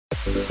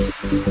Well,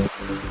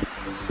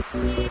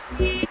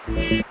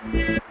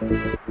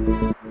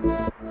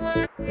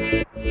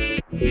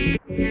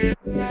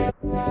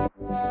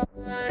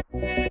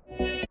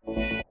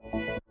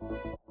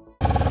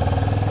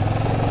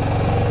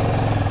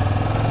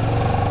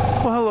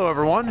 hello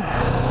everyone,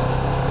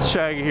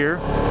 Shaggy here.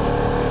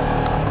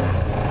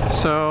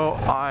 So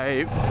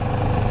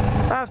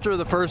after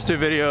the first two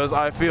videos,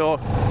 I feel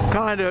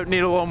kind of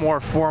need a little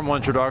more formal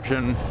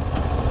introduction.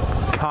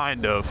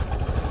 Kind of.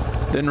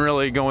 Didn't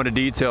really go into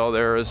detail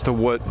there as to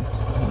what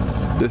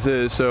this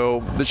is.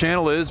 So the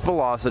channel is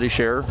Velocity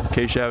Share, in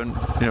case you haven't,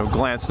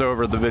 glanced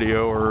over the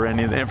video or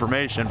any of the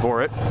information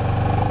for it.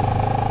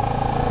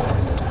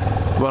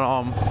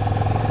 But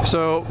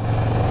so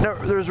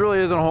there's really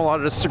isn't a whole lot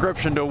of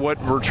description to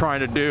what we're trying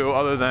to do,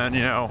 other than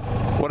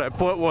what I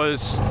put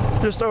was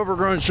just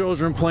overgrown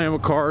children playing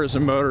with cars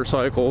and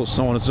motorcycles,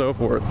 so on and so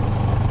forth.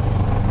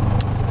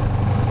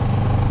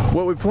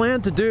 What we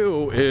plan to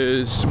do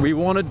is we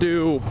want to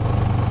do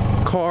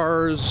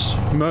cars,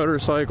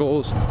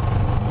 motorcycles.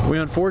 We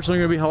unfortunately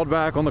are going to be held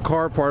back on the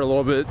car part a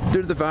little bit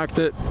due to the fact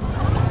that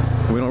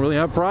we don't really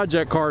have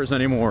project cars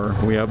anymore.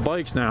 We have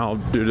bikes now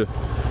due to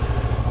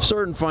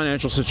certain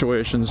financial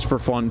situations for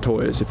fun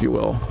toys, if you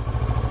will.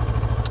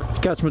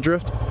 Catch my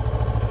drift?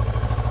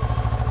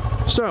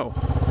 So,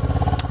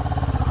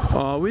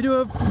 we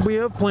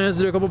have plans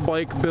to do a couple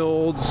bike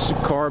builds,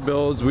 car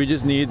builds. We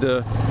just need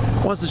to,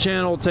 once the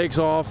channel takes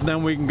off,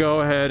 then we can go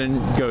ahead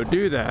and go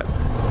do that.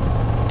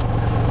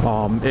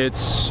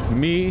 It's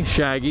me,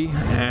 Shaggy,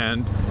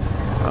 and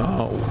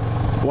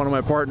one of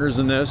my partners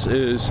in this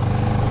is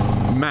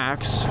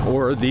Max,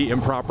 or the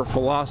Improper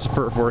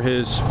Philosopher, for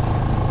his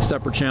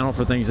separate channel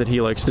for things that he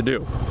likes to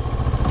do.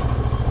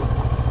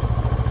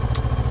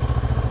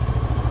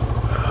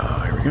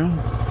 Here we go.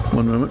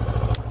 One moment.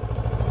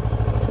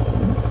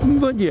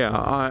 But yeah,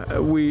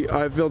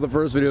 I feel the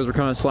first videos were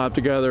kind of slapped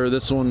together.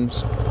 This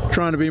one's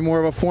trying to be more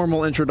of a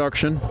formal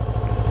introduction.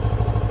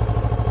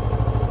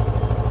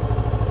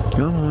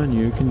 Come on,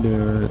 you can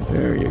do it.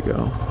 There you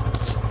go.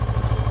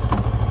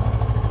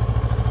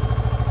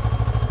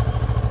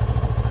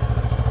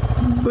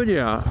 But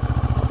yeah,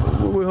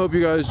 we hope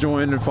you guys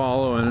join and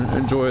follow and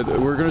enjoy.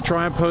 We're going to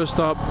try and post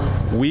up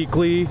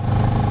weekly.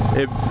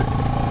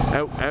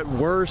 At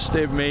worst,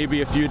 it may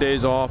be a few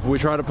days off. We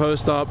try to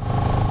post up.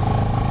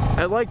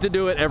 I'd like to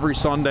do it every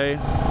Sunday,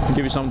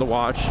 give you something to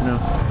watch,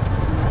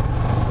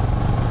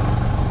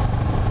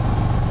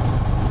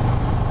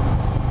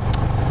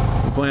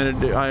 We plan to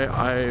do,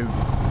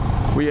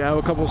 we have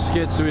a couple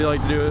skits that we like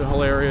to do,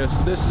 hilarious.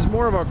 This is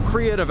more of a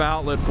creative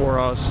outlet for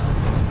us,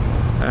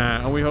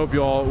 and we hope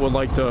you all would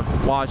like to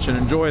watch and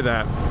enjoy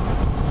that.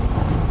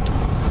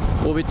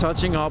 We'll be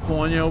touching up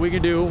on, we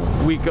can do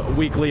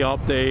weekly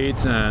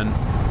updates and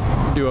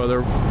do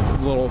other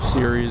little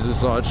series and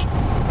such.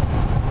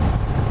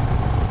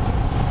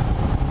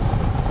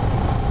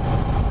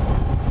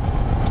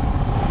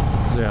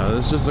 Yeah,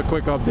 this is just a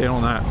quick update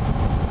on that.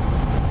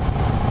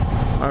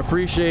 I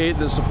appreciate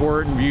the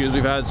support and views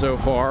we've had so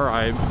far.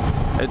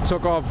 It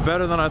took off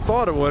better than I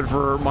thought it would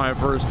for my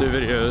first two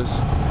videos,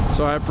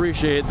 so I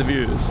appreciate the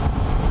views.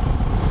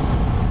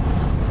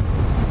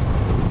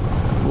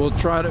 We'll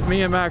try to,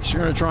 me and Max are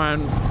going to try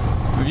and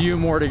view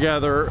more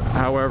together.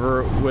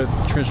 However, with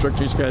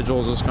constricting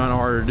schedules, it's kind of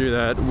hard to do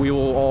that. We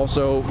will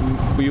also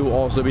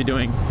be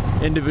doing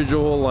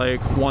individual,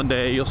 like one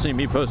day you'll see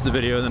me post the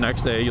video, the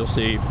next day you'll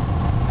see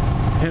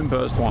him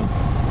post one.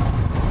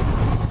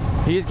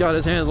 He's got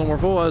his hands a little more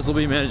full, as he'll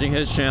be managing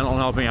his channel and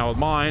helping out with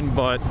mine,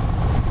 but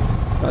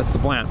that's the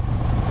plan.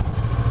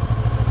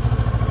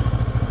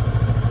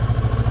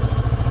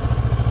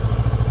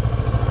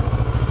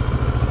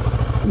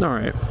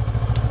 Alright.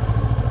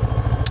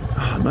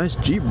 Nice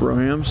Jeep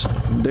Brohams.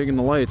 I'm digging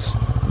the lights.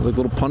 Like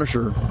little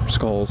Punisher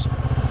skulls.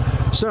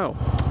 So,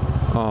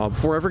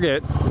 before I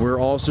forget, we're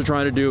also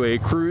trying to do a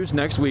cruise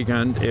next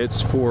weekend.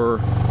 It's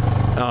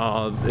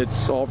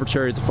all for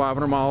charity. It's a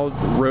 500-mile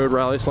road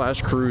rally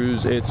 /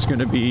 cruise. It's going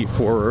to be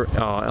for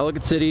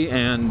Ellicott City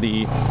and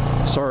the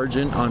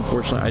sergeant.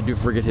 Unfortunately, I do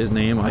forget his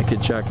name. I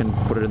could check and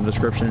put it in the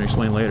description and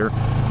explain later.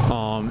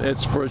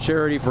 It's for a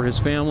charity for his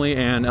family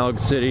and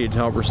Ellicott City to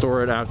help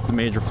restore it after the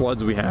major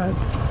floods we had.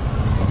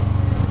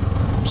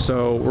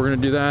 So we're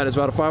going to do that. It's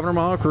about a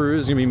 500-mile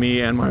cruise. It's going to be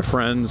me and my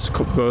friends,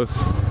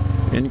 both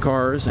in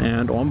cars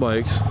and on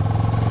bikes.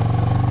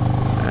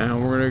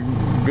 And we're going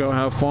to go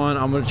have fun.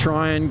 I'm going to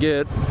try and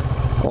get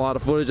a lot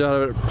of footage out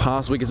of it,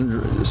 possibly get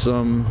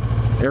some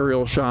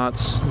aerial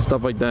shots and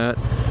stuff like that.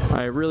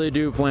 I really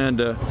do plan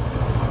to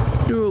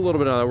do a little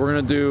bit of that. We're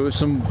going to do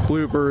some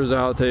bloopers,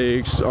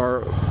 outtakes,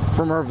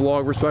 from our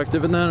vlog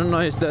perspective, and then a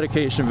nice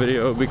dedication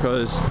video,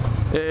 because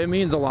it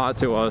means a lot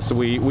to us.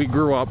 We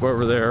grew up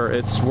over there.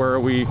 It's where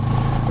we've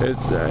met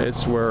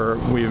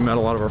a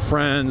lot of our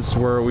friends,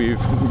 where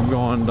we've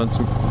gone, done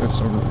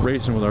some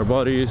racing with our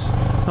buddies.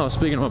 Oh,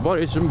 speaking of my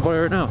buddies, I'm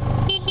right now.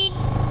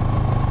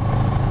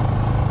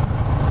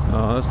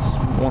 That's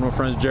one of my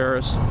friends,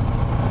 Jairus.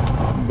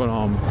 But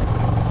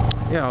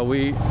yeah,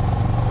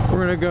 we're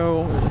gonna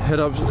go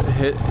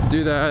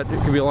do that.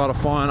 It could be a lot of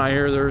fun. I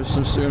hear there's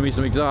gonna be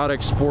some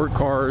exotic sport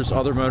cars,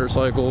 other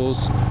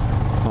motorcycles.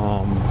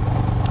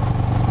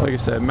 Like I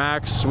said,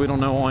 Max, we don't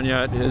know on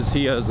yet.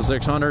 He has the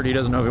 600. He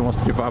doesn't know if he wants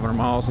to do 500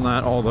 miles on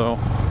that, although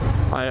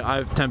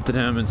I've tempted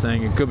him and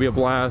saying it could be a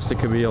blast, it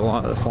could be a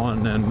lot of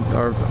fun, and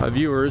our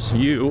viewers,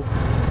 you,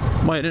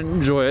 might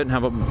enjoy it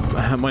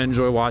and might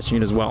enjoy watching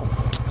it as well.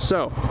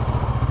 So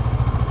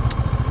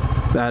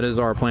that is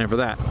our plan for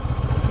that.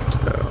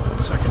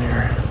 1 second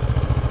here.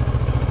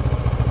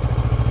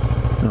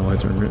 Oh, I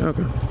turned green.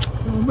 Okay.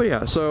 But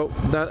yeah, so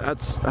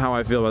that's how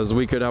I feel. As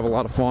we could have a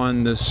lot of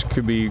fun. This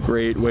could be a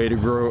great way to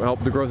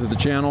help the growth of the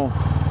channel.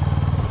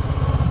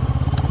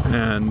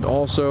 And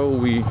also,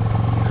 we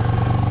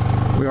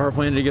are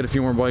planning to get a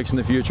few more bikes in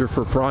the future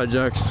for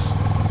projects.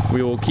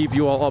 We will keep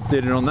you all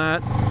updated on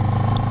that.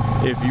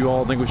 If you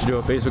all think we should do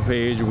a Facebook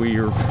page, we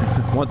are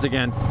once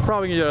again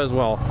probably gonna do that as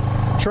well.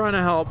 Trying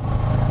to help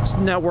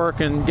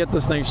network and get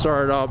this thing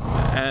started up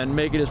and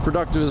make it as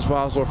productive as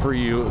possible for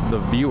you, the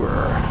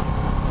viewer.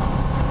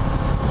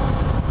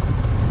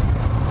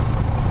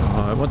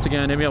 Once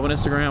again, hit me up on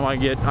Instagram. I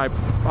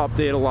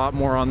update a lot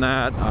more on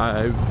that.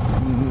 I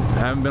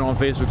haven't been on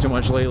Facebook too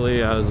much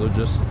lately, as I've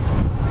just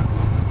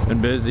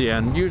been busy,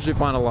 and usually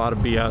find a lot of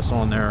BS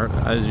on there.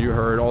 As you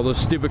heard, all those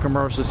stupid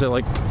commercials say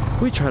like,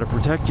 we try to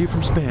protect you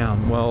from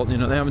spam. Well, you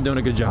know, they haven't done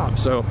a good job,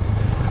 so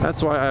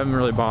that's why I haven't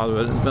really bothered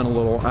with it. It's been a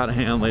little out of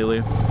hand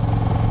lately.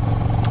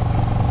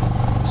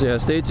 So yeah,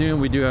 stay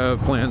tuned. We do have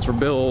plans for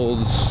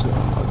builds,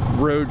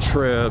 road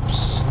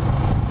trips,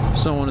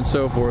 so on and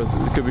so forth.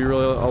 It could be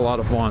really a lot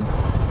of fun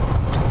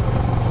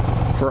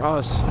for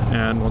us,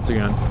 and once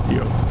again,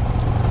 you.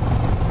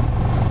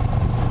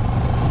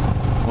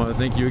 I want to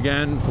thank you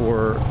again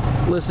for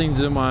listening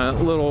to my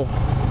little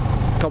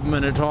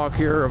couple-minute talk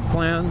here of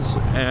plans,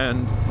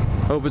 and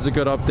hope it's a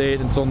good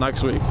update. Until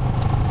next week,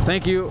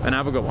 thank you and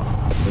have a good one.